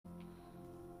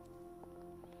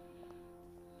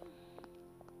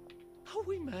Are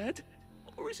we mad?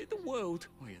 Or is it the world?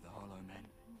 We are the Hollow Men.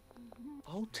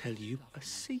 I'll tell you a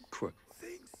secret.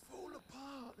 Things fall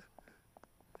apart.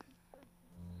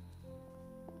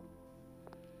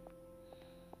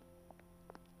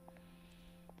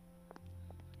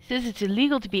 It says it's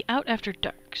illegal to be out after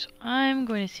dark, so I'm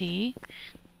going to see if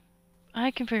I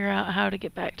can figure out how to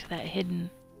get back to that hidden...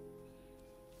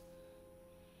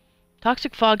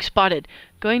 Toxic fog spotted.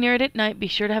 Going near it at night, be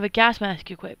sure to have a gas mask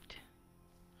equipped.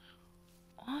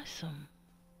 Awesome.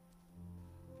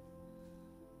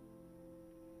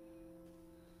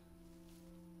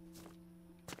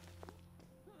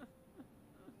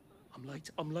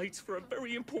 I'm late for a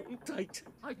very important date.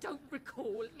 I don't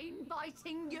recall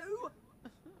inviting you.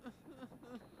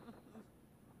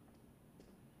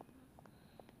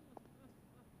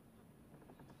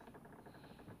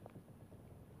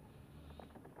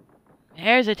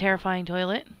 There's a terrifying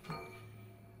toilet.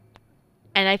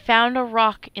 And I found a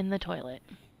rock in the toilet.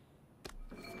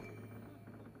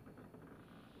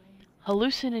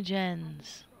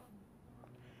 Hallucinogens.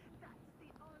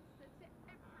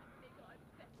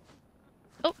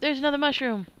 Oh, there's another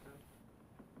mushroom.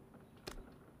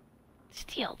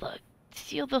 Steal the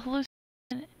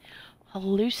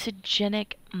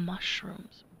hallucinogenic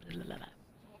mushrooms. Blah, blah, blah.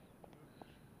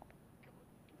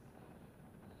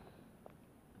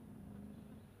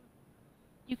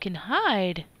 You can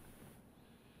hide.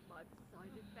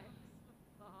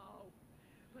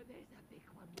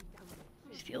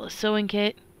 Steal a sewing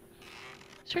kit.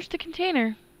 Search the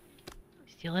container.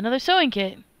 Steal another sewing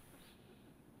kit.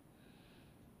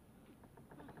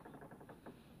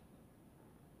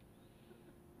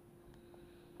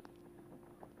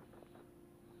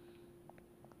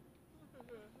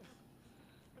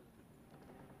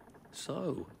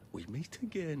 So, we meet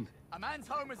again. A man's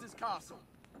home is his castle,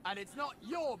 and it's not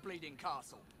your bleeding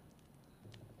castle.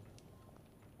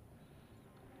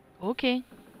 Okay.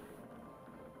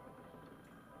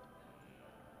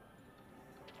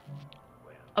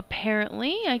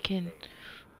 Apparently, I can